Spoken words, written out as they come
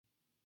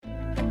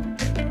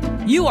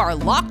You are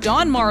Locked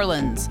On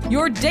Marlins,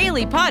 your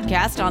daily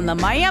podcast on the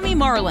Miami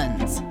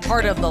Marlins.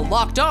 Part of the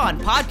Locked On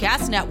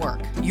Podcast Network,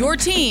 your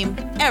team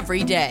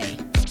every day.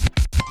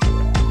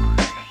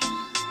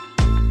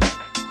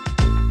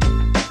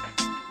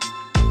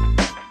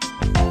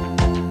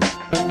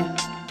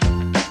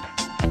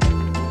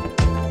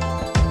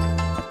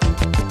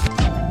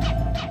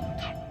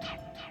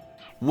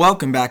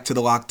 Welcome back to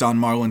the Locked On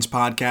Marlins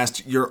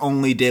podcast, your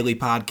only daily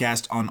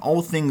podcast on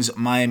all things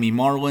Miami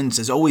Marlins.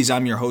 As always,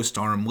 I'm your host,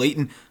 Aram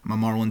Layton. I'm a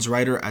Marlins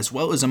writer as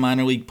well as a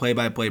minor league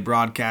play-by-play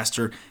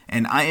broadcaster,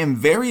 and I am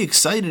very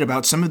excited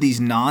about some of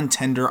these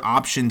non-tender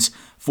options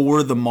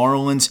for the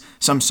Marlins.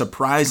 Some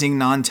surprising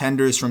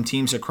non-tenders from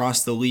teams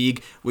across the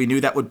league. We knew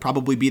that would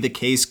probably be the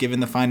case given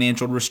the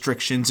financial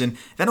restrictions, and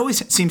that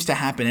always seems to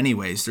happen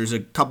anyways. There's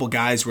a couple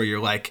guys where you're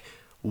like,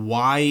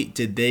 why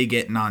did they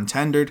get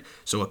non-tendered?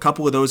 So a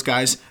couple of those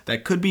guys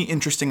that could be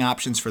interesting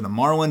options for the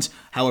Marlins.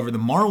 However, the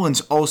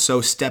Marlins also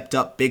stepped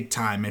up big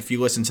time. If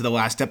you listen to the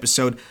last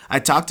episode, I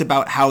talked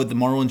about how the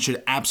Marlins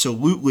should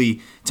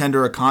absolutely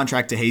tender a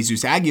contract to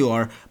Jesus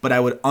Aguilar, but I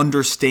would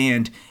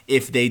understand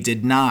if they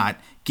did not,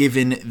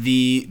 given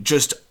the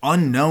just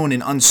unknown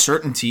and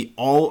uncertainty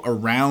all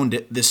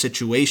around the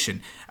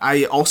situation.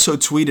 I also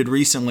tweeted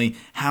recently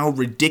how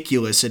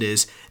ridiculous it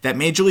is that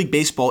Major League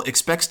Baseball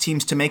expects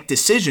teams to make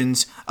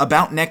decisions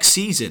about next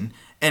season.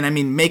 And I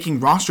mean,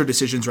 making roster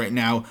decisions right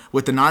now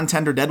with the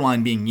non-tender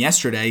deadline being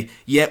yesterday,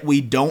 yet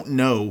we don't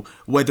know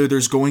whether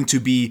there's going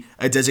to be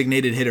a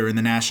designated hitter in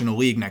the National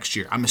League next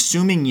year. I'm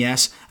assuming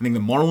yes. I think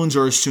the Marlins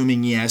are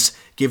assuming yes,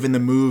 given the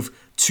move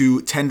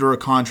to tender a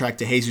contract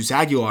to Jesus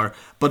Aguilar,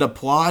 but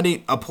applaud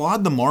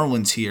the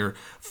Marlins here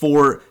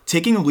for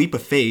taking a leap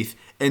of faith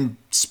and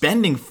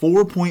spending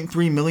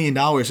 $4.3 million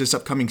this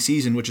upcoming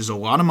season, which is a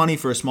lot of money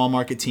for a small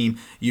market team.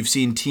 You've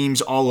seen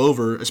teams all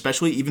over,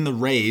 especially even the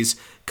Rays,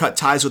 cut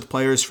ties with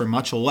players for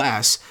much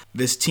less.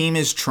 This team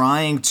is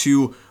trying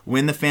to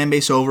win the fan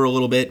base over a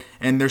little bit,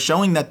 and they're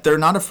showing that they're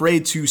not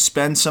afraid to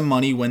spend some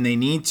money when they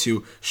need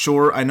to.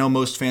 Sure, I know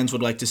most fans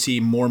would like to see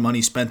more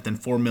money spent than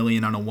 $4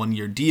 million on a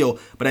one-year deal,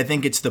 but I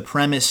think it's the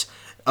premise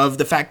of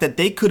the fact that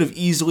they could have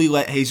easily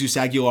let Jesus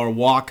Aguilar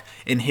walk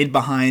and hid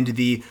behind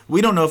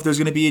we don't know if there's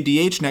going to be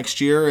a DH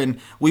next year and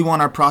we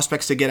want our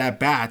prospects to get at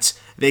bats.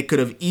 They could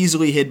have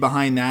easily hid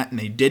behind that, and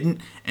they didn't,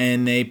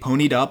 and they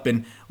ponied up.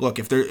 And look,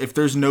 if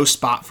there's no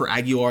spot for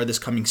Aguilar this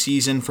coming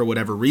season for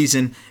whatever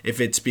reason, if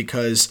it's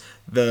because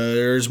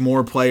there's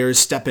more players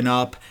stepping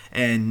up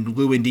and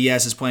Lewin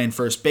Diaz is playing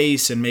first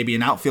base and maybe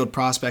an outfield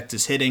prospect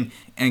is hitting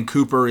and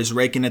Cooper is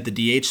raking at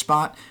the DH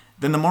spot,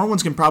 then the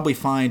Marlins can probably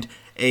find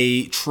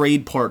a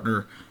trade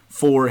partner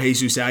for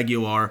Jesus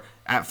Aguilar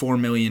at $4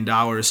 million.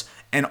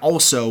 And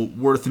also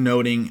worth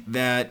noting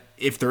that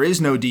if there is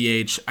no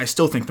DH, I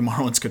still think the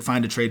Marlins could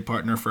find a trade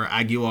partner for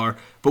Aguilar,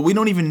 but we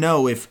don't even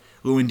know if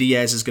Lewin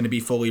Diaz is going to be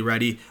fully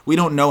ready. We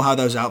don't know how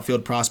those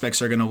outfield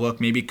prospects are going to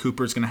look. Maybe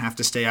Cooper's going to have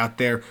to stay out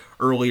there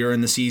earlier in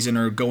the season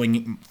or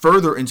going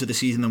further into the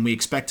season than we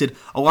expected.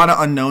 A lot of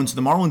unknowns.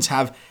 The Marlins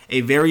have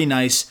a very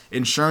nice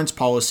insurance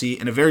policy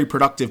and a very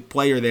productive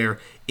player there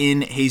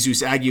in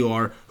Jesus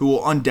Aguilar, who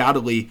will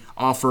undoubtedly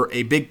offer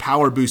a big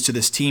power boost to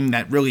this team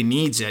that really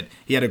needs it.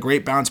 He had a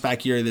great bounce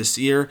back year this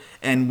year,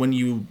 and when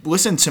you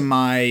listen to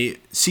my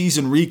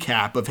season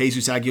recap of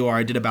Jesus Aguilar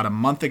I did about a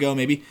month ago,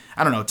 maybe,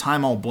 I don't know,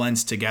 time all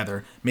blends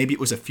together. Maybe it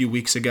was a few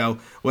weeks ago,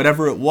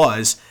 whatever it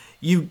was,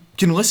 you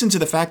can listen to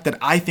the fact that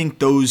I think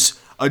those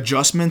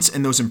adjustments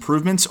and those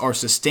improvements are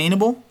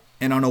sustainable.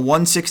 And on a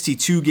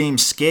 162 game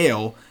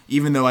scale,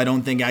 even though I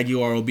don't think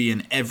Aguilar will be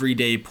an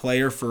everyday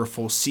player for a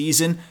full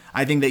season,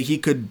 I think that he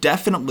could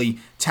definitely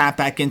tap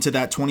back into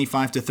that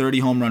 25 to 30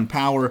 home run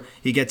power.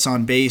 He gets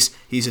on base.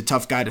 He's a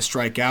tough guy to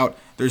strike out.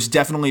 There's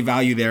definitely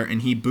value there,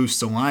 and he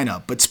boosts the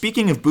lineup. But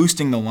speaking of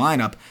boosting the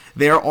lineup,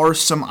 there are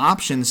some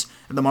options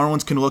that the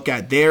Marlins can look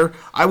at there.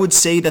 I would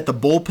say that the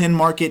bullpen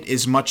market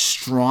is much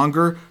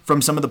stronger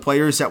from some of the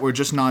players that were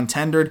just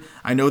non-tendered.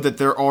 I know that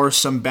there are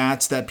some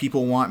bats that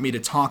people want me to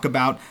talk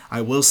about.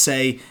 I will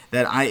say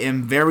that I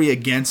am very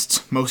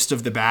against most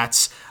of the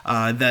bats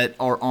that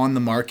are on the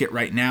market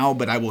right now,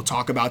 but I will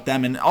talk about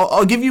them, and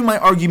I'll give you my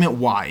argument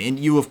why. And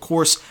you, of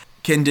course,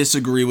 can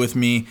disagree with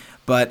me,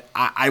 but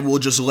I will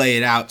just lay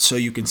it out so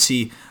you can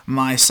see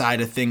my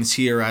side of things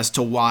here as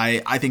to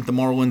why I think the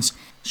Marlins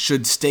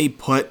should stay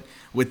put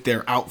with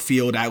their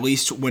outfield, at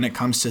least when it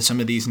comes to some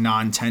of these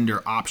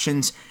non-tender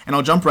options. And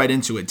I'll jump right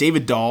into it.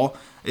 David Dahl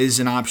is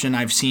an option.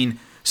 I've seen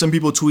some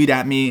people tweet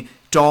at me.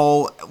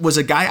 Dahl was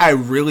a guy I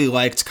really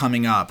liked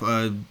coming up,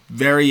 a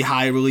very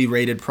highly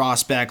rated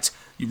prospect,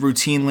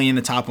 routinely in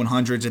the top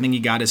 100s. I think he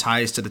got as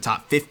high as to the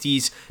top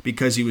 50s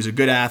because he was a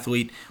good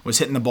athlete, was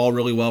hitting the ball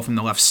really well from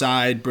the left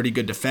side, pretty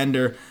good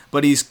defender,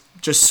 but he's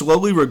just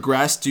slowly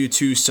regressed due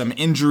to some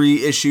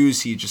injury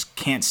issues. He just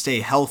can't stay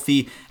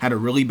healthy, had a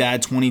really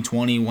bad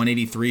 2020,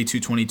 183,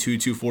 222,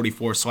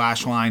 244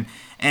 slash line,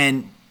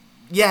 and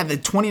yeah, the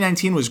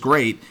 2019 was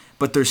great,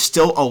 but there's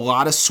still a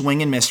lot of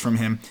swing and miss from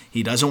him.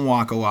 He doesn't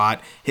walk a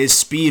lot. His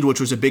speed, which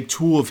was a big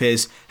tool of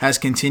his, has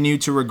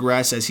continued to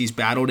regress as he's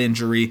battled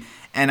injury,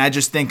 and I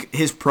just think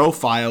his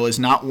profile is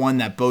not one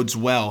that bodes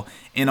well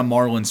in a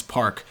Marlins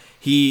park.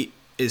 He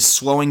is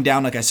slowing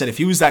down. Like I said, if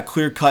he was that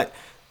clear-cut,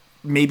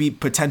 maybe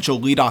potential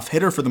leadoff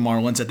hitter for the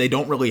Marlins that they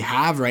don't really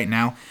have right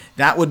now,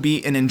 that would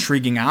be an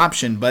intriguing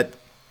option, but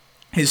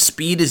his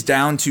speed is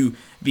down to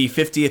the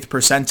 50th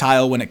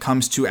percentile when it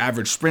comes to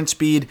average sprint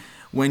speed.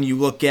 When you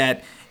look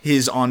at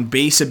his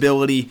on-base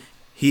ability,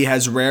 he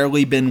has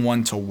rarely been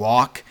one to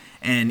walk,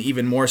 and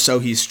even more so,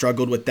 he's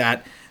struggled with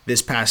that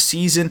this past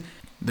season.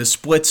 The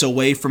splits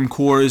away from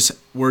Coors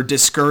were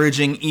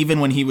discouraging even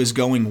when he was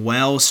going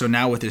well, so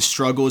now with his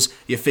struggles,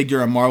 you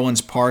figure a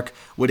Marlins park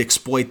would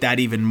exploit that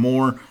even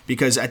more,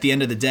 because at the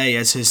end of the day,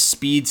 as his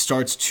speed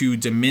starts to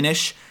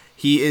diminish,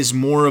 he is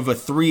more of a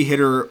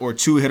 3-hitter or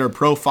 2-hitter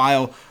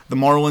profile. The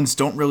Marlins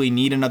don't really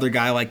need another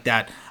guy like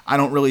that. I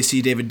don't really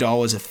see David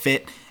Dahl as a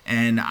fit,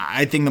 and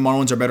I think the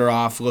Marlins are better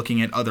off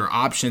looking at other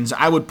options.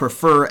 I would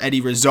prefer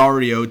Eddie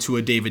Rosario to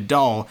a David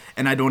Dahl,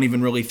 and I don't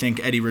even really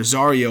think Eddie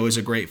Rosario is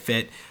a great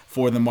fit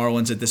for the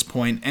Marlins at this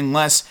point,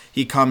 unless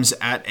he comes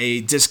at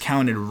a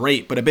discounted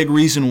rate. But a big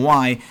reason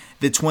why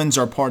the Twins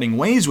are parting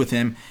ways with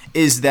him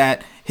is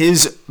that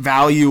his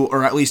value,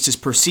 or at least his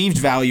perceived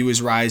value,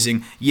 is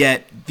rising,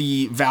 yet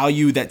the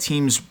value that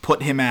teams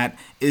put him at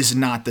is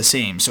not the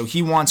same. So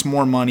he wants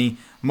more money.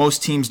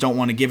 Most teams don't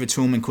want to give it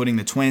to him, including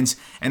the Twins,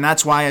 and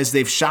that's why as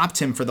they've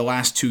shopped him for the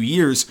last 2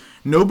 years,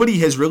 nobody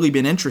has really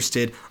been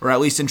interested, or at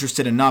least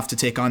interested enough to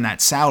take on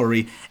that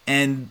salary,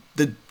 and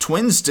the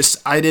Twins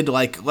decided,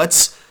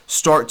 let's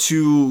start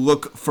to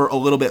look for a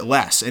little bit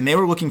less, and they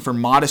were looking for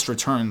modest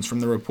returns from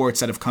the reports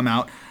that have come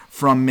out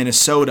from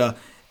Minnesota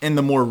in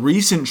the more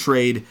recent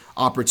trade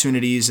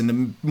opportunities and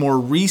the more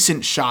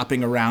recent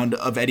shopping around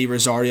of Eddie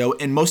Rosario,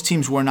 and most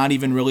teams were not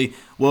even really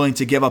willing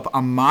to give up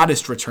a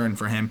modest return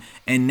for him,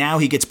 and now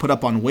he gets put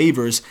up on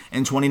waivers,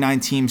 and 29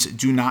 teams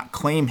do not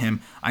claim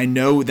him. I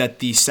know that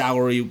the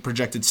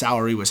projected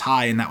salary was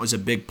high, and that was a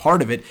big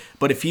part of it,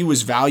 but if he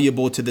was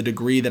valuable to the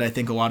degree that I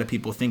think a lot of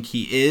people think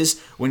he is,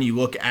 when you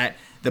look at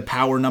the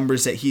power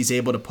numbers that he's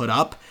able to put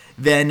up,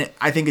 then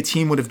I think a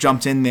team would have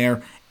jumped in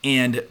there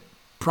and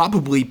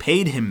probably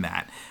paid him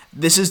that.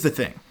 This is the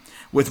thing.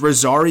 With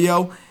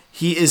Rosario,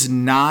 he is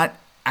not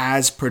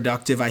as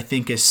productive, I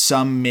think, as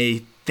some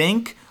may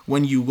think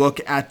when you look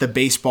at the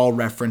baseball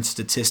reference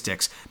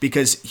statistics,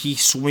 because he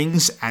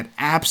swings at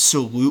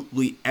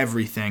absolutely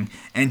everything,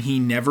 and he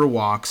never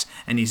walks,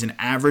 and he's an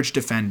average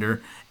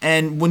defender.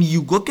 And when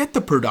you look at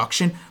the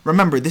production,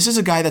 remember, this is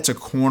a guy that's a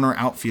corner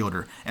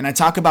outfielder, and I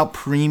talk about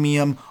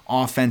premium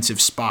offensive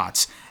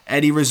spots.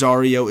 Eddie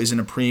Rosario is in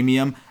a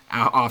premium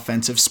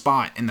offensive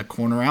spot in the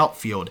corner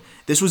outfield.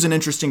 This was an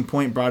interesting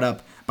point brought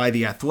up by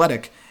The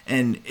Athletic,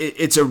 and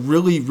it's a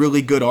really,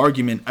 really good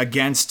argument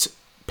against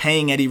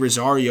paying Eddie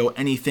Rosario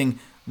anything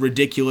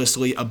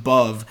ridiculously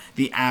above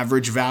the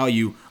average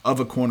value of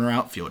a corner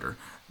outfielder.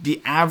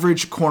 The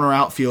average corner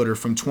outfielder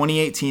from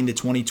 2018 to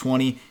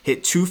 2020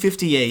 hit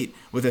 .258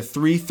 with a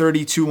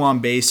 .332 on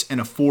base and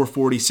a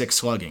 .446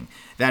 slugging.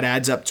 That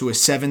adds up to a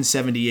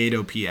 .778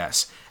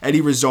 OPS.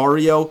 Eddie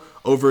Rosario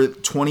over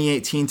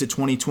 2018 to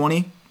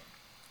 2020,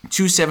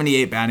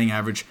 .278 batting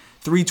average,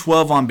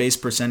 .312 on base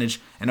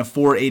percentage, and a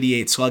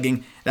 .488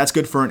 slugging. That's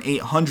good for an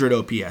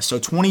 .800 OPS, so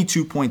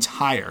 22 points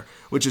higher,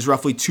 which is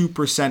roughly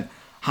 2%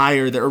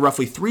 higher, or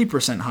roughly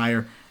 3%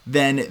 higher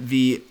than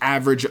the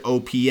average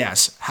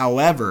OPS.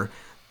 However,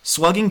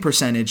 slugging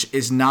percentage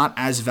is not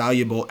as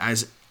valuable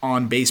as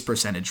on-base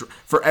percentage.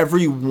 For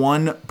every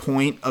 1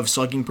 point of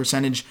slugging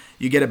percentage,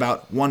 you get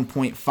about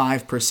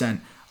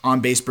 1.5%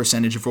 on-base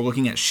percentage if we're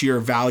looking at sheer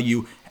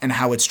value and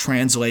how it's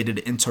translated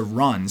into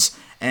runs.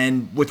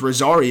 And with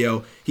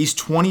Rosario, he's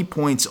 20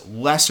 points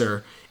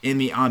lesser in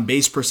the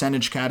on-base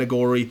percentage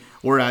category,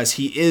 whereas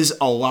he is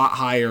a lot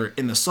higher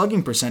in the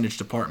slugging percentage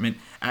department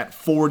at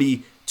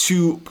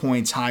 42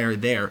 points higher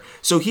there.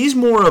 So he's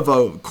more of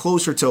a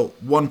closer to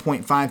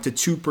 1.5 to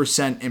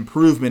 2%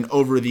 improvement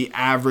over the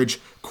average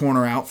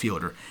corner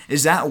outfielder.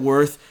 Is that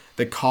worth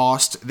the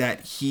cost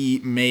that he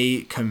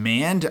may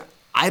command?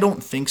 I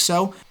don't think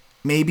so.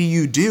 Maybe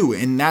you do,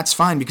 and that's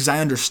fine, because I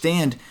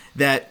understand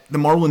that the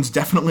Marlins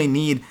definitely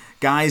need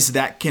guys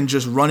that can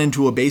just run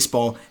into a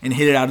baseball and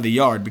hit it out of the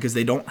yard, because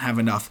they don't have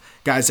enough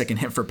guys that can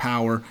hit for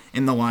power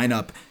in the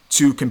lineup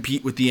to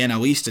compete with the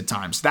NL East at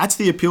times. That's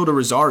the appeal to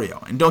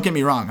Rosario. And don't get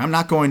me wrong, I'm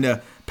not going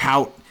to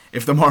pout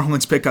if the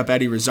Marlins pick up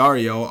Eddie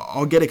Rosario.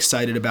 I'll get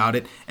excited about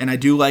it, and I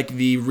do like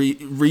the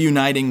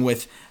reuniting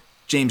with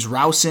James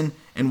Rowson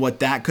and what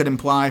that could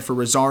imply for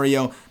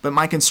Rosario, but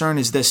my concern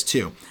is this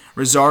too.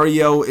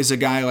 Rosario is a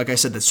guy, like I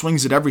said, that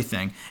swings at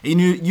everything.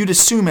 And you'd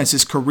assume as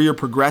his career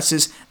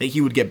progresses that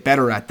he would get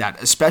better at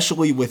that,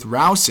 especially with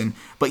Rowson,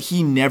 but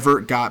he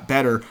never got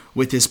better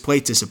with his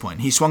plate discipline.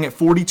 He swung at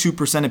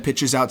 42% of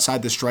pitches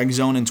outside the strike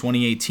zone in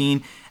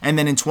 2018, and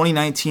then in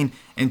 2019,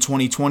 and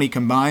 2020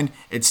 combined,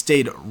 it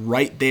stayed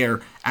right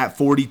there at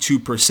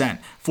 42%.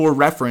 For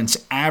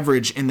reference,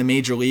 average in the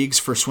major leagues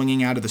for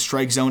swinging out of the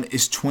strike zone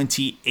is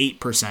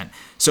 28%.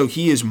 So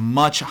he is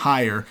much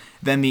higher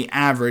than the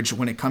average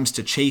when it comes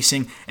to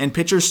chasing, and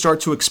pitchers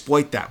start to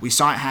exploit that. We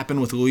saw it happen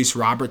with Luis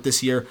Robert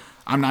this year.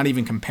 I'm not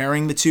even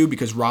comparing the two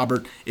because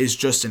Robert is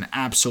just an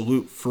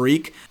absolute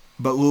freak.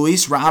 But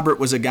Luis Robert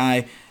was a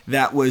guy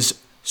that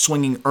was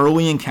swinging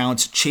early in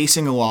counts,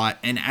 chasing a lot,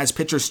 and as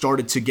pitchers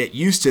started to get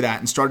used to that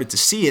and started to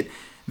see it,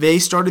 they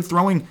started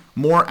throwing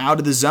more out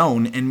of the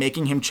zone and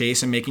making him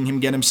chase and making him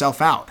get himself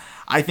out.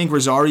 I think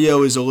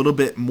Rosario is a little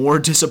bit more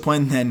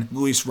disciplined than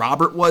Luis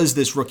Robert was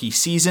this rookie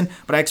season,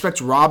 but I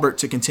expect Robert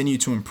to continue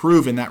to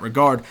improve in that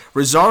regard.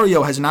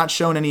 Rosario has not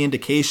shown any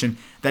indication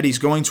that he's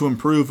going to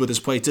improve with his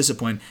plate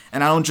discipline,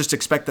 and I don't just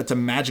expect that to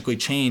magically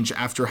change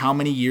after how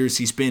many years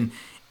he's been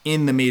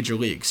in the major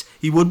leagues.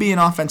 He would be an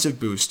offensive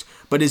boost,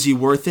 but is he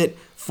worth it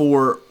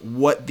for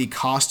what the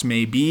cost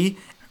may be?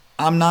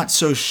 I'm not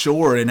so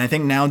sure, and I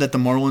think now that the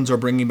Marlins are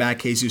bringing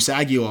back Jesus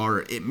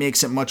Aguilar, it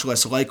makes it much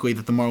less likely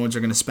that the Marlins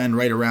are going to spend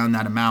right around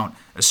that amount,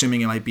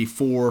 assuming it might be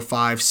 $4, $5,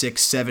 $6,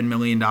 $7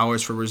 million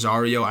for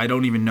Rosario. I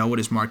don't even know what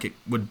his market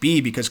would be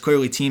because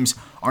clearly teams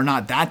are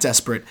not that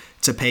desperate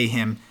to pay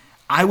him.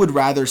 I would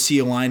rather see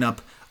a lineup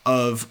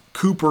of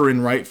Cooper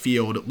in right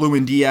field,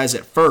 Lewin Diaz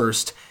at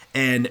first,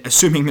 and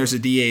assuming there's a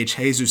DH,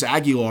 Jesus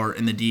Aguilar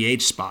in the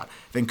DH spot.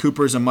 Then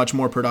Cooper is a much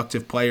more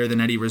productive player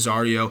than Eddie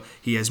Rosario.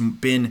 He has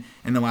been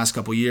in the last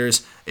couple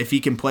years. If he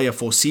can play a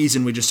full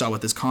season, we just saw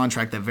with his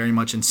contract that very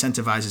much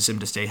incentivizes him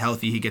to stay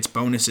healthy. He gets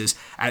bonuses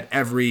at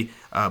every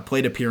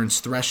plate appearance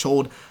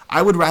threshold.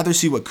 I would rather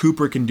see what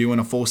Cooper can do in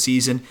a full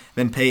season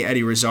than pay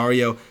Eddie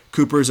Rosario.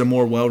 Cooper is a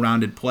more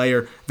well-rounded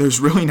player. There's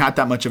really not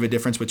that much of a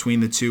difference between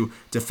the two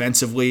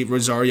defensively.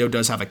 Rosario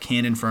does have a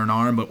cannon for an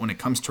arm, but when it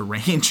comes to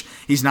range,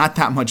 he's not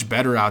that much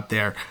better out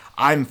there.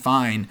 I'm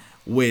fine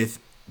with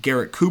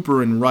Garrett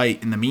Cooper in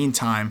right in the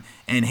meantime,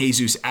 and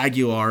Jesus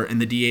Aguilar in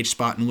the DH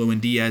spot and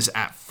Lewin Diaz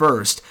at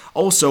first.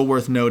 Also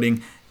worth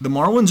noting, the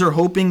Marlins are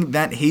hoping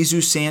that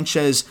Jesus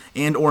Sanchez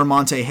and or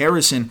Monte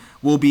Harrison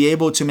will be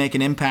able to make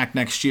an impact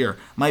next year.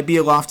 Might be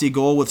a lofty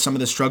goal with some of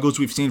the struggles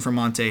we've seen from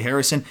Monte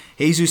Harrison.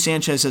 Jesus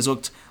Sanchez has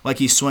looked like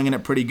he's swinging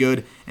it pretty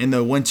good in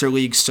the winter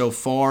league so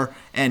far,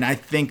 and I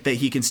think that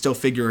he can still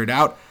figure it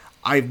out.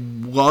 I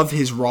love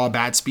his raw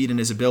bat speed and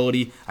his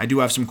ability. I do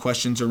have some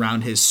questions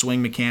around his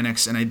swing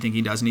mechanics, and I think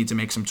he does need to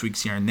make some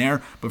tweaks here and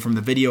there. But from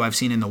the video I've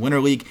seen in the Winter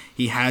League,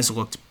 he has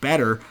looked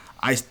better.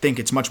 I think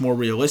it's much more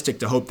realistic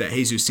to hope that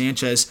Jesus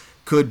Sanchez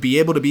could be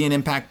able to be an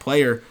impact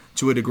player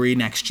to a degree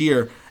next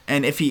year.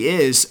 And if he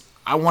is,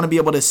 I want to be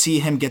able to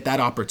see him get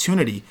that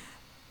opportunity.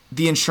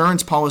 The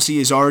insurance policy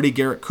is already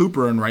Garrett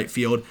Cooper in right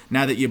field.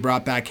 Now that you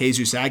brought back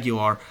Jesus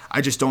Aguilar,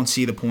 I just don't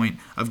see the point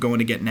of going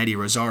to get Eddie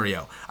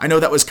Rosario. I know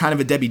that was kind of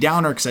a Debbie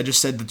Downer because I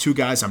just said the two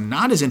guys I'm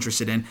not as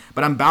interested in,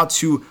 but I'm about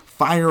to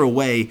fire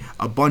away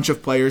a bunch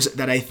of players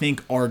that I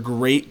think are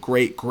great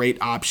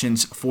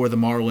options for the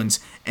Marlins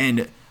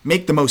and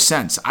make the most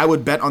sense. I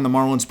would bet on the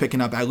Marlins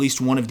picking up at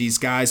least one of these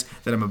guys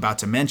that I'm about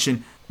to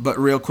mention. But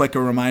real quick,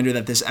 a reminder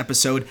that this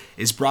episode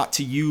is brought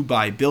to you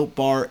by Built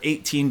Bar.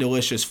 18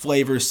 delicious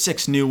flavors,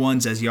 6 new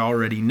ones as you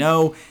already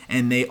know,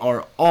 and they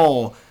are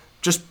all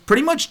just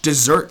pretty much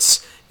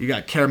desserts. You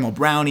got caramel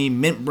brownie,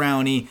 mint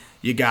brownie,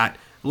 you got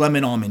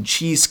lemon almond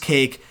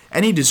cheesecake,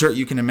 any dessert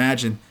you can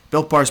imagine.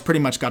 Built Bar's pretty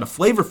much got a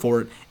flavor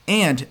for it,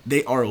 and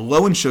they are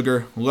low in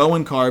sugar, low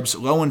in carbs,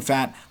 low in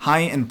fat, high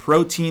in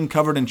protein,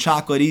 covered in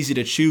chocolate, easy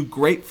to chew,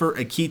 great for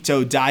a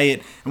keto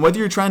diet. And whether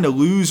you're trying to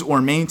lose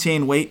or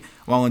maintain weight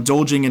while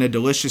indulging in a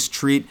delicious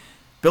treat,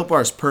 Built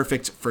Bar is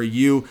perfect for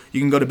you. You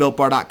can go to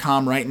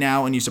BuiltBar.com right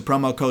now and use the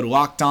promo code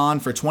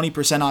LOCKEDON for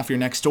 20% off your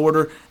next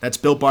order. That's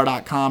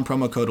BuiltBar.com,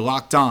 promo code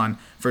LOCKEDON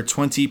for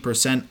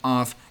 20%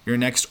 off your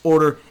next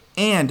order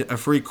and a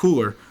free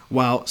cooler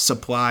while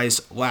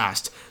supplies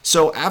last.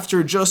 So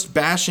after just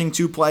bashing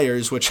two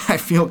players, which I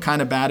feel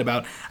kind of bad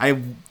about, I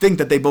think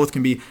that they both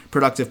can be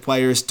productive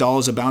players.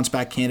 Dahl's a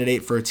bounce-back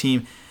candidate for a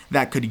team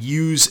that could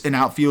use an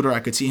outfielder. I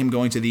could see him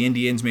going to the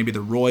Indians, maybe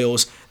the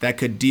Royals, that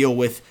could deal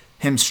with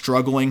him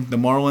struggling. The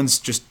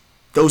Marlins, just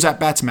those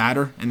at-bats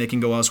matter, and they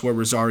can go elsewhere.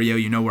 Rosario,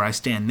 you know where I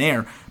stand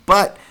there.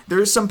 But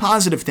there's some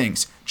positive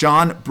things.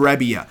 John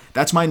Brebbia,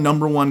 that's my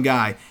number one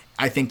guy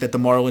I think that the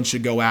Marlins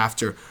should go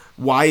after.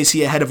 Why is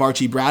he ahead of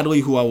Archie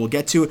Bradley, who I will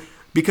get to?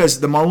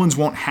 Because the Marlins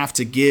won't have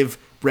to give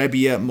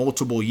Brebbia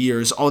multiple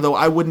years, although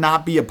I would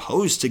not be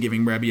opposed to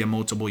giving Brebbia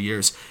multiple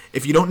years.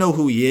 If you don't know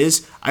who he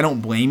is, I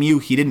don't blame you.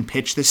 He didn't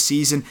pitch this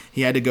season.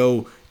 He had to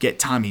go get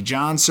Tommy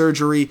John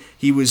surgery.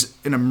 He was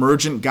an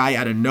emergent guy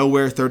out of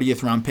nowhere,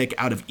 30th round pick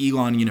out of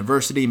Elon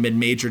University,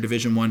 mid-major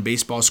Division I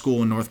baseball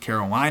school in North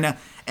Carolina.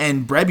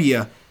 And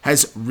Brebbia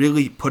has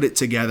really put it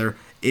together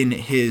in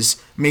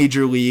his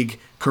major league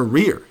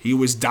career. He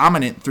was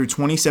dominant through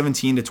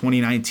 2017 to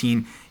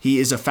 2019. He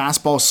is a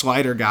fastball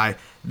slider guy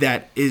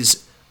that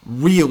is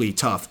really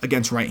tough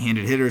against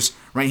right-handed hitters.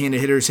 Right-handed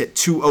hitters hit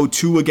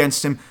 .202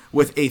 against him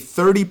with a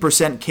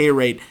 30% K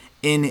rate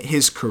in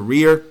his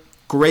career.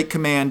 Great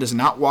command, does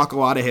not walk a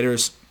lot of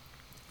hitters.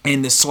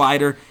 and the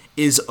slider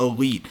is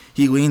elite.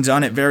 He leans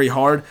on it very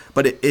hard,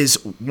 but it is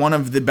one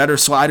of the better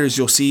sliders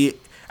you'll see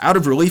out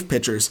of relief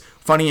pitchers.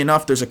 Funny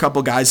enough, there's a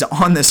couple guys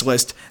on this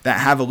list that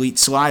have elite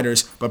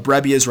sliders, but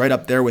Brebbia is right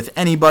up there with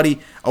anybody.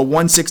 A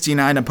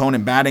 169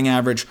 opponent batting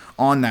average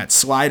on that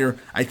slider.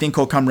 I think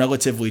he'll come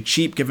relatively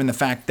cheap given the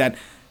fact that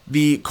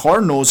the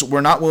Cardinals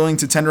were not willing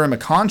to tender him a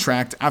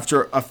contract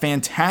after a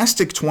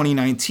fantastic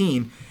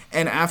 2019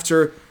 and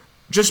after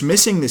just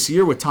missing this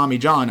year with Tommy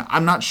John.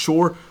 I'm not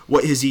sure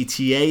what his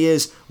ETA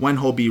is, when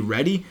he'll be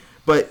ready,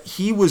 but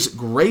he was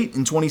great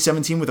in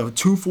 2017 with a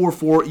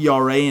 2.44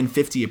 ERA in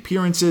 50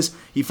 appearances.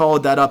 He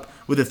followed that up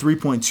with a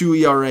 3.2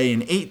 ERA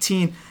in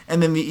 18,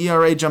 and then the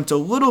ERA jumped a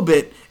little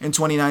bit in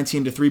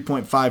 2019 to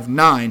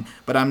 3.59,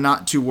 but I'm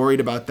not too worried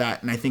about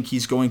that, and I think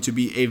he's going to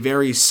be a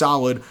very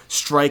solid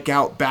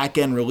strikeout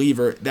back-end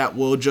reliever that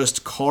will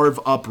just carve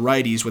up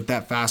righties with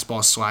that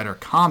fastball-slider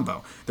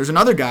combo. There's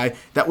another guy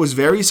that was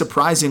very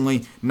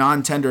surprisingly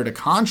non-tendered a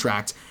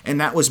contract, and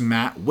that was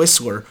Matt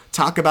Wisler.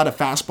 Talk about a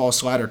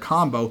fastball-slider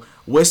combo.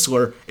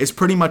 Whistler is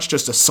pretty much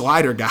just a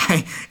slider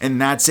guy, and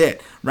that's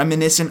it.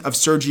 Reminiscent of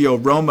Sergio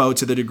Romo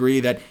to the degree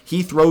that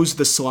he throws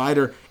the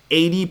slider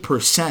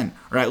 80%,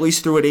 or at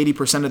least threw it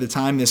 80% of the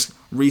time this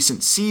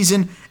recent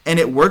season, and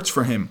it worked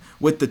for him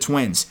with the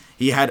Twins.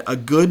 He had a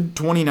good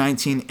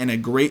 2019 and a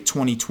great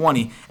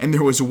 2020, and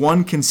there was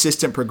one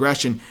consistent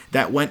progression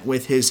that went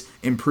with his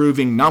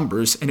improving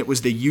numbers, and it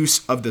was the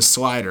use of the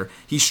slider.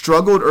 He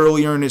struggled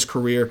earlier in his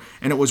career,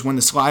 and it was when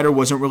the slider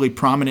wasn't really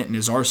prominent in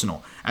his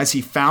arsenal. As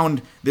he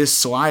found this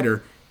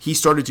slider, he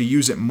started to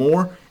use it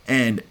more,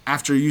 and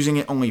after using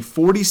it only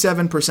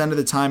 47% of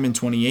the time in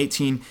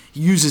 2018, he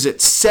uses it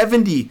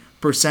 70%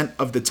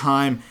 of the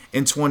time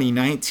in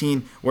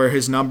 2019, where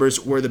his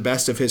numbers were the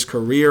best of his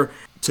career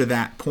to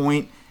that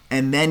point.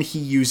 And then he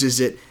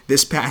uses it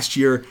this past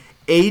year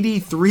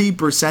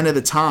 83% of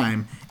the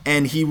time,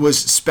 and he was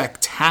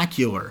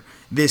spectacular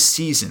this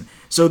season.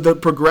 So the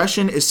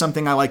progression is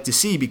something I like to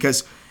see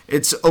because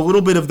it's a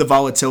little bit of the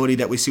volatility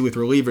that we see with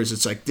relievers.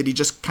 It's like, did he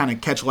just kind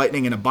of catch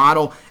lightning in a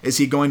bottle? Is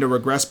he going to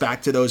regress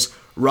back to those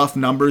rough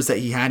numbers that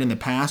he had in the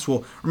past?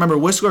 Well, remember,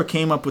 Whistler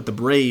came up with the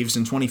Braves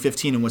in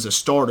 2015 and was a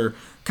starter,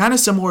 kind of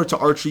similar to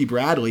Archie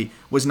Bradley,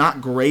 was not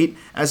great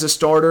as a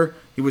starter.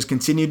 He was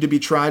continued to be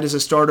tried as a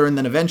starter and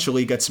then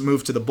eventually gets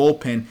moved to the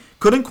bullpen.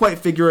 Couldn't quite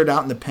figure it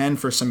out in the pen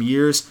for some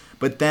years,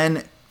 but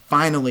then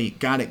finally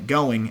got it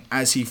going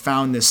as he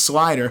found this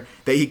slider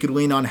that he could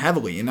lean on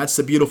heavily. And that's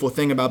the beautiful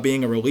thing about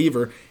being a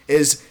reliever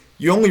is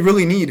you only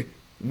really need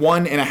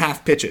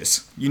 1.5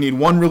 pitches. You need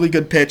one really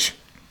good pitch,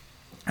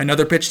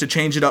 another pitch to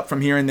change it up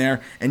from here and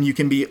there, and you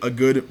can be a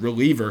good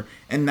reliever.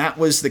 And that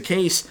was the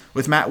case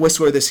with Matt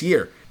Wisler this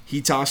year. He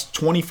tossed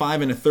 25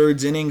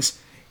 1/3 innings.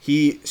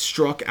 He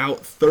struck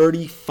out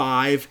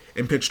 35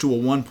 and pitched to a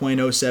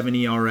 1.07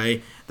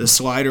 ERA. The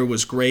slider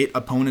was great.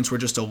 Opponents were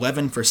just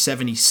 11 for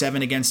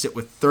 77 against it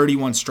with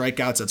 31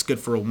 strikeouts. That's good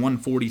for a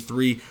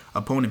 143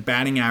 opponent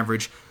batting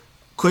average.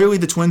 Clearly,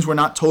 the Twins were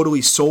not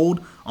totally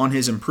sold on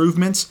his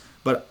improvements,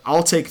 but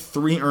I'll take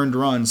 3 earned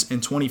runs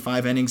in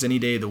 25 innings any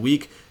day of the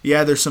week.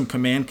 Yeah, there's some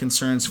command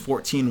concerns,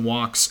 14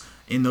 walks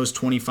in those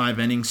 25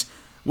 innings.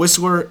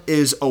 Whistler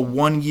is a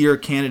 1-year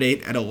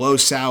candidate at a low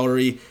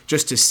salary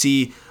just to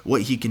see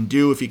what he can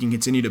do, if he can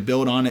continue to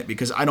build on it,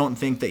 because I don't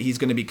think that he's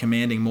going to be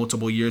commanding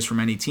multiple years from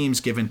any teams,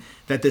 given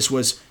that this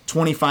was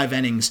 25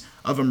 innings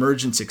of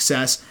emergent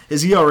success.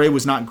 His ERA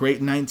was not great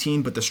in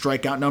 19, but the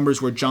strikeout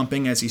numbers were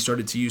jumping as he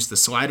started to use the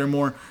slider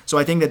more. So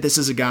I think that this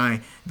is a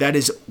guy that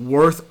is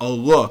worth a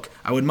look.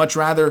 I would much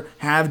rather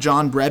have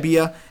John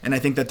Brebbia, and I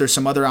think that there's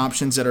some other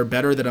options that are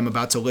better that I'm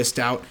about to list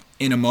out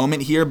in a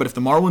moment here. But if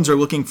the Marlins are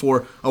looking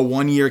for a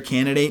 1-year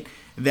candidate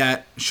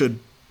that should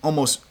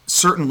almost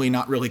certainly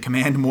not really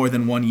command more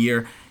than 1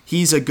 year,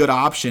 he's a good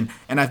option.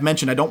 And I've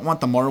mentioned I don't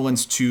want the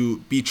Marlins to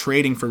be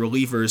trading for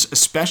relievers,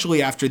 especially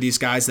after these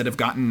guys that have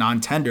gotten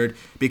non-tendered,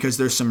 because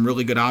there's some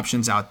really good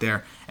options out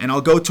there. And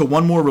I'll go to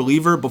one more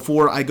reliever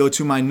before I go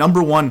to my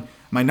number one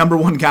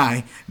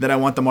guy that I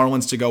want the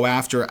Marlins to go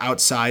after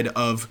outside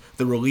of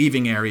the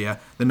relieving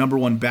area, the number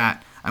one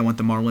bat I want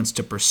the Marlins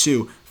to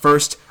pursue.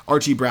 First,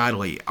 Archie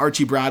Bradley.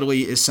 Archie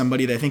Bradley is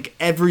somebody that I think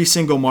every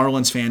single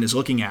Marlins fan is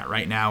looking at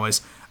right now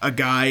as a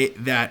guy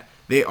that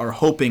they are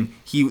hoping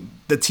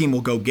the team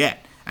will go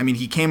get. I mean,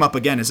 he came up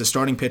again as a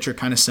starting pitcher,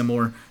 kind of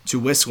similar to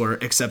Whistler,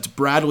 except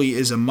Bradley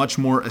is a much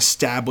more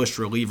established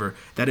reliever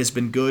that has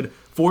been good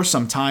for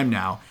some time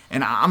now.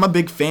 And I'm a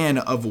big fan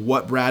of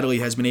what Bradley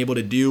has been able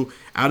to do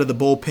out of the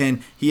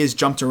bullpen. He has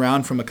jumped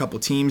around from a couple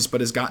teams,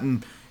 but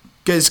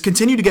has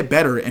continued to get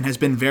better and has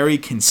been very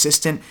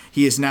consistent.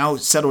 He has now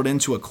settled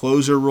into a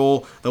closer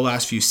role the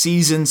last few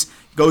seasons.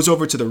 Goes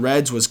over to the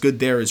Reds, was good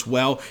there as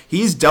well.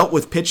 He's dealt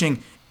with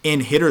pitching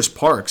in hitters'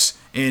 parks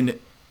in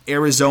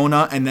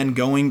Arizona and then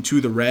going to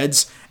the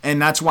Reds,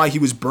 and that's why he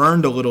was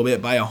burned a little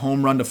bit by a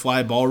home run to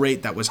fly ball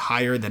rate that was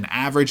higher than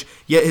average,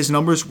 yet his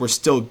numbers were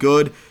still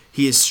good.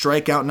 His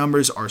strikeout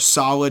numbers are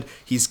solid.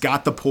 He's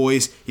got the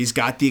poise. He's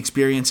got the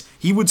experience.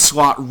 He would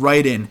slot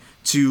right in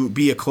to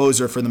be a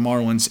closer for the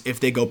Marlins if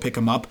they go pick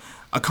him up.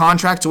 A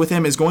contract with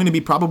him is going to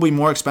be probably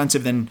more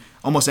expensive than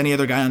almost any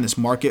other guy on this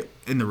market,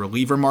 in the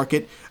reliever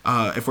market,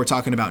 if we're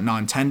talking about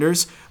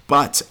non-tenders.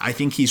 But I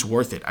think he's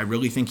worth it. I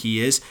really think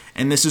he is.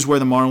 And this is where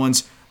the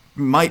Marlins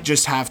might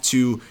just have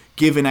to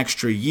give an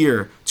extra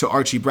year to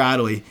Archie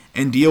Bradley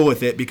and deal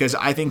with it, because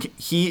I think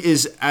he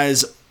is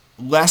as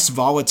less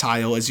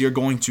volatile as you're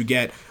going to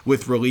get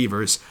with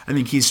relievers. I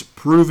think he's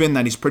proven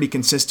that he's pretty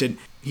consistent.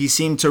 He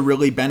seemed to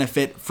really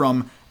benefit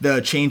from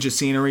the change of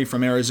scenery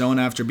from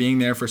Arizona after being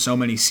there for so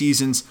many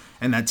seasons,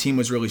 and that team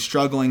was really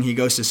struggling. He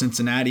goes to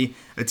Cincinnati,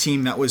 a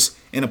team that was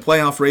in a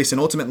playoff race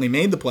and ultimately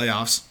made the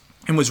playoffs,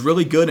 and was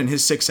really good in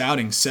his 6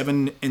 outings,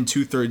 7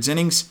 2/3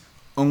 innings,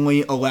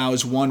 only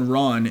allows 1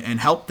 run, and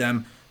helped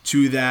them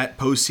to that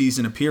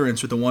postseason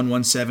appearance with a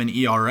 1.17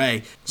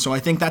 ERA. So I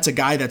think that's a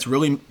guy that's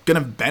really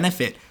going to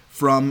benefit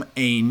from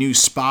a new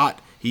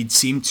spot. He'd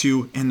seem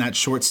to in that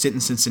short stint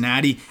in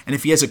Cincinnati. And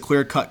if he has a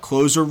clear-cut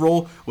closer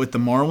role with the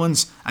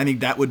Marlins, I think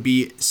that would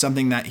be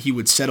something that he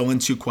would settle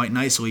into quite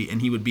nicely,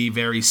 and he would be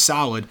very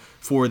solid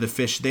for the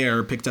Fish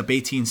there. Picked up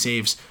 18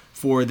 saves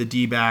for the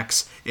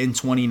D-backs in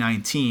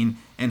 2019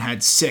 and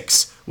had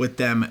 6 with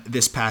them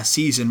this past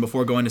season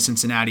before going to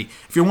Cincinnati.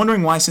 If you're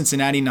wondering why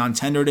Cincinnati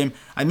non-tendered him,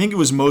 I think it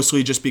was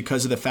mostly just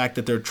because of the fact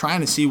that they're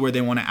trying to see where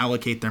they want to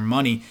allocate their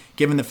money,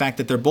 given the fact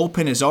that their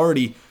bullpen is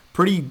already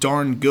pretty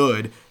darn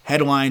good,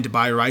 headlined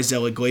by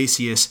Raisel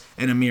Iglesias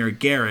and Amir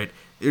Garrett.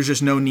 There's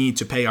just no need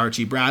to pay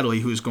Archie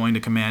Bradley, who's going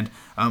to command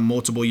a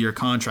multiple-year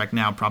contract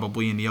now,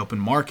 probably in the open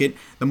market.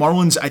 The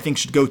Marlins, I think,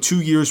 should go 2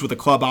 years with a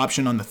club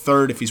option on the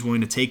third if he's willing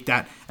to take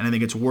that, and I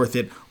think it's worth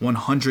it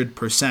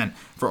 100%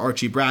 for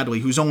Archie Bradley,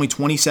 who's only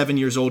 27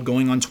 years old,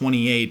 going on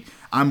 28.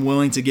 I'm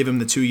willing to give him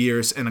the 2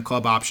 years and a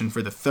club option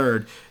for the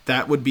third.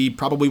 That would be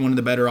probably one of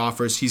the better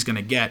offers he's going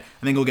to get.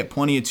 I think he'll get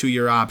plenty of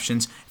 2-year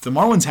options. If the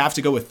Marlins have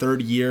to go a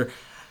third year,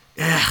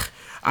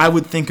 I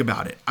would think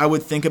about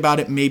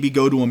it. Maybe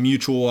go to a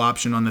mutual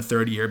option on the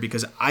third year,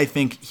 because I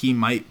think he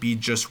might be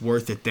just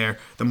worth it there.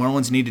 The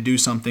Marlins need to do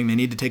something. They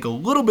need to take a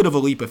little bit of a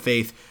leap of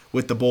faith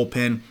with the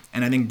bullpen,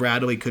 and I think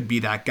Bradley could be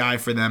that guy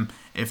for them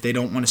if they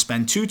don't want to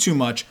spend too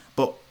much,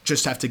 but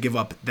just have to give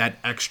up that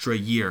extra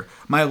year.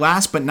 My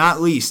last but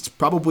not least,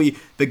 probably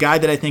the guy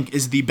that I think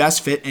is the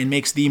best fit and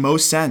makes the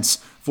most sense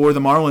for the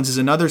Marlins, is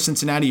another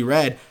Cincinnati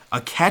Red,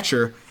 a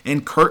catcher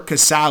in Curt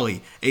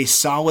Casali, a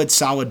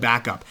solid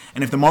backup.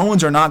 And if the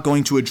Marlins are not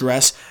going to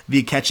address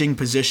the catching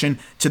position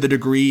to the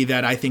degree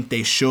that I think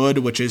they should,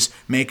 which is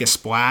make a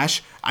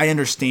splash, I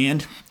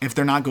understand if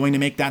they're not going to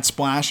make that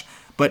splash.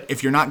 But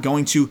if you're not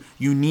going to,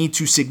 you need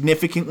to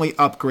significantly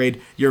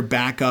upgrade your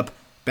backstop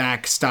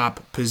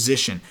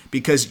position,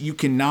 because you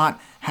cannot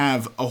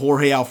have a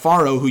Jorge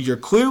Alfaro, who you're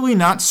clearly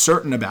not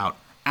certain about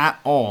at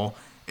all,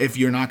 if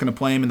you're not going to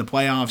play him in the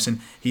playoffs and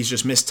he's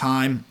just missed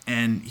time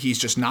and he's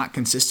just not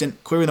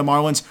consistent. Clearly the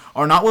Marlins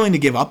are not willing to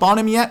give up on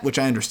him yet, which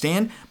I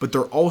understand, but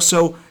they're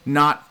also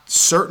not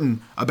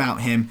certain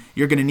about him.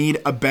 You're going to need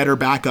a better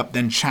backup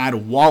than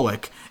Chad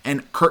Wallach,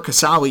 and Curt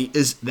Casali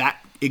is that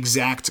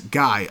exact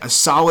guy, a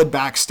solid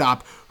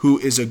backstop who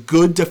is a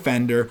good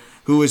defender,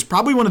 who is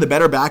probably one of the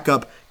better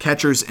backup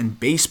catchers in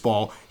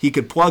baseball. He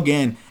could plug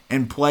in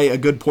and play a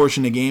good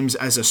portion of games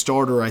as a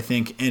starter, I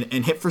think,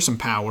 and hit for some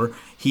power.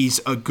 He's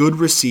a good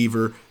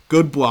receiver,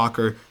 good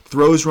blocker,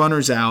 throws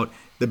runners out.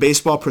 The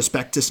baseball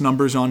prospectus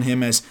numbers on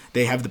him, as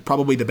they have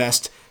probably the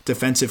best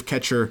defensive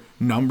catcher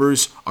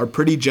numbers, are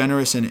pretty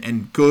generous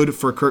and good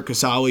for Curt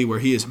Casali, where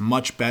he is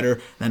much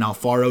better than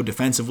Alfaro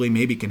defensively,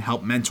 maybe can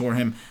help mentor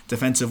him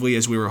defensively,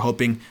 as we were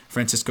hoping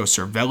Francisco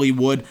Cervelli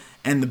would.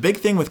 And the big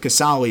thing with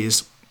Casali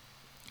is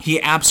he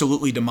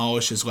absolutely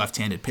demolishes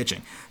left-handed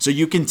pitching. So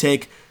you can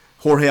take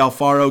Jorge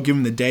Alfaro, give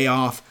him the day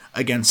off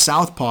against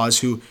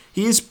Southpaws, who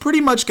he's pretty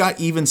much got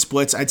even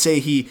splits. I'd say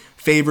he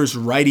favors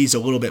righties a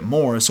little bit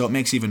more, so it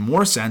makes even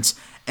more sense.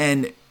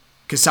 And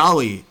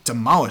Casali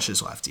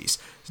demolishes lefties.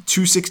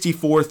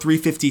 264,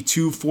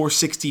 352,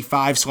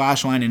 465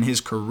 slash line in his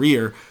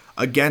career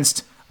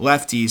against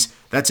lefties.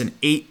 That's an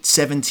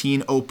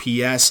 817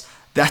 OPS.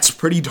 That's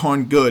pretty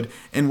darn good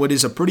in what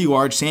is a pretty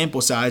large sample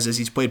size, as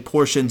he's played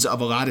portions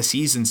of a lot of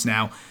seasons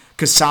now.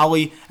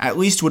 Casali at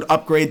least would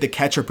upgrade the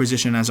catcher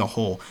position as a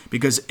whole,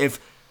 because if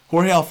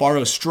Jorge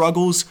Alfaro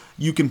struggles,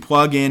 you can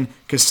plug in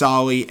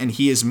Casali, and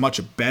he is much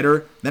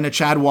better than a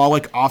Chad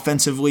Wallach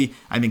offensively.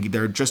 I think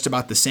they're just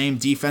about the same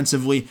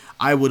defensively.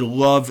 I would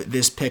love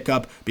this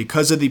pickup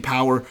because of the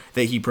power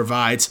that he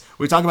provides.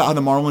 We talk about how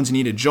the Marlins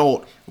need a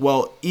jolt.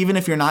 Well, even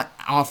if you're not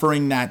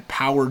offering that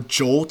power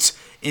jolt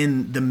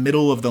in the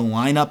middle of the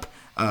lineup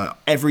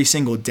every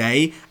single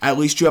day, at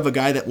least you have a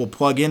guy that will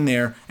plug in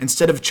there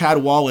instead of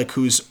Chad Wallach,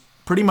 who's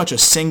pretty much a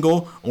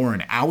single or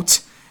an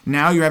out.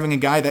 Now you're having a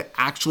guy that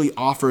actually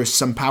offers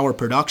some power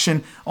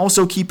production.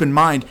 Also keep in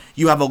mind,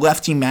 you have a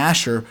lefty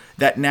masher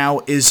that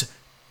now is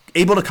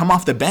able to come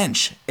off the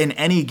bench in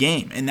any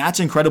game, and that's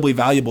incredibly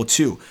valuable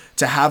too,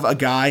 to have a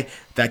guy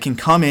that can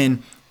come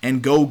in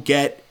and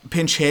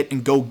pinch hit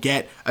and go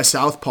get a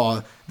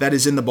southpaw that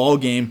is in the ball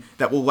game.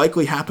 That will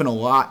likely happen a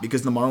lot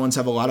because the Marlins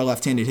have a lot of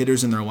left-handed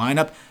hitters in their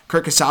lineup.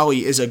 Curt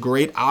Casali is a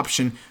great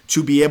option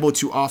to be able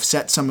to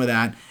offset some of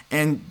that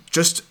and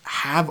just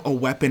have a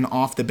weapon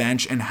off the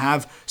bench and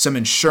have some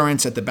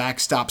insurance at the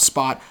backstop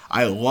spot.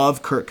 I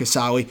love Curt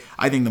Casali.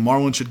 I think the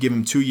Marlins should give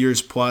him 2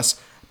 years plus.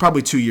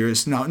 Probably 2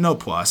 years. No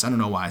plus. I don't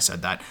know why I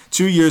said that.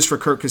 2 years for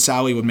Curt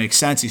Casali would make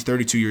sense. He's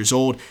 32 years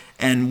old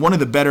and one of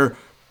the better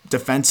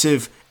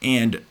defensive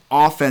and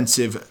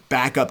offensive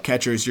backup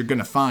catchers you're going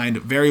to find.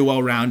 Very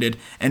well-rounded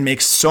and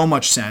makes so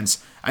much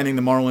sense. I think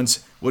the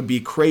Marlins would be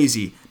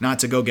crazy not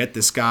to go get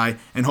this guy,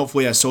 and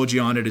hopefully I sold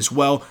you on it as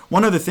well.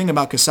 One other thing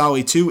about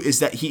Casali, too, is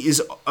that he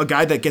is a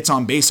guy that gets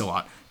on base a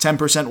lot.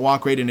 10%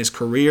 walk rate in his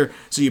career.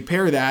 So you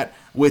pair that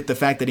with the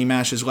fact that he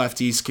mashes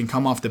lefties, can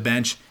come off the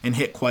bench and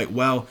hit quite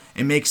well.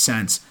 It makes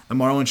sense. The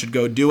Marlins should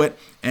go do it.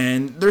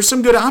 And there's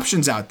some good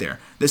options out there.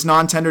 This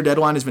non-tender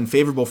deadline has been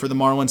favorable for the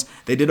Marlins.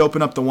 They did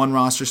open up the one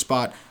roster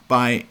spot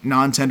by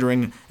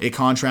non-tendering a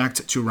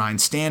contract to Ryan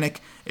Stanek.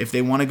 If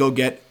they want to go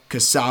get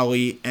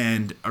Casali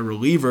and a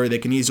reliever, they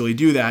can easily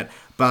do that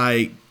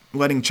by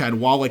letting Chad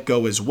Wallach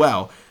go as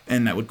well.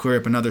 And that would clear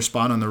up another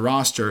spot on the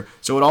roster.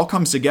 So it all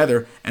comes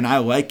together, and I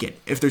like it.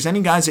 If there's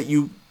any guys that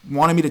you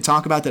wanted me to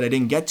talk about that I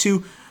didn't get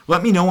to,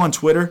 let me know on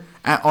Twitter,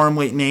 at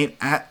 @ArmLateNate,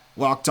 at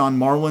Locked On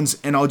Marlins,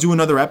 and I'll do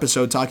another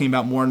episode talking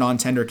about more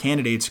non-tender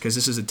candidates because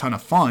this is a ton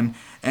of fun,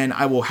 and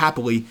I will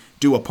happily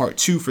do a part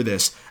 2 for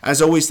this.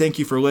 As always, thank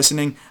you for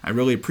listening. I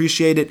really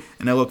appreciate it,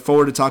 and I look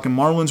forward to talking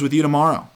Marlins with you tomorrow.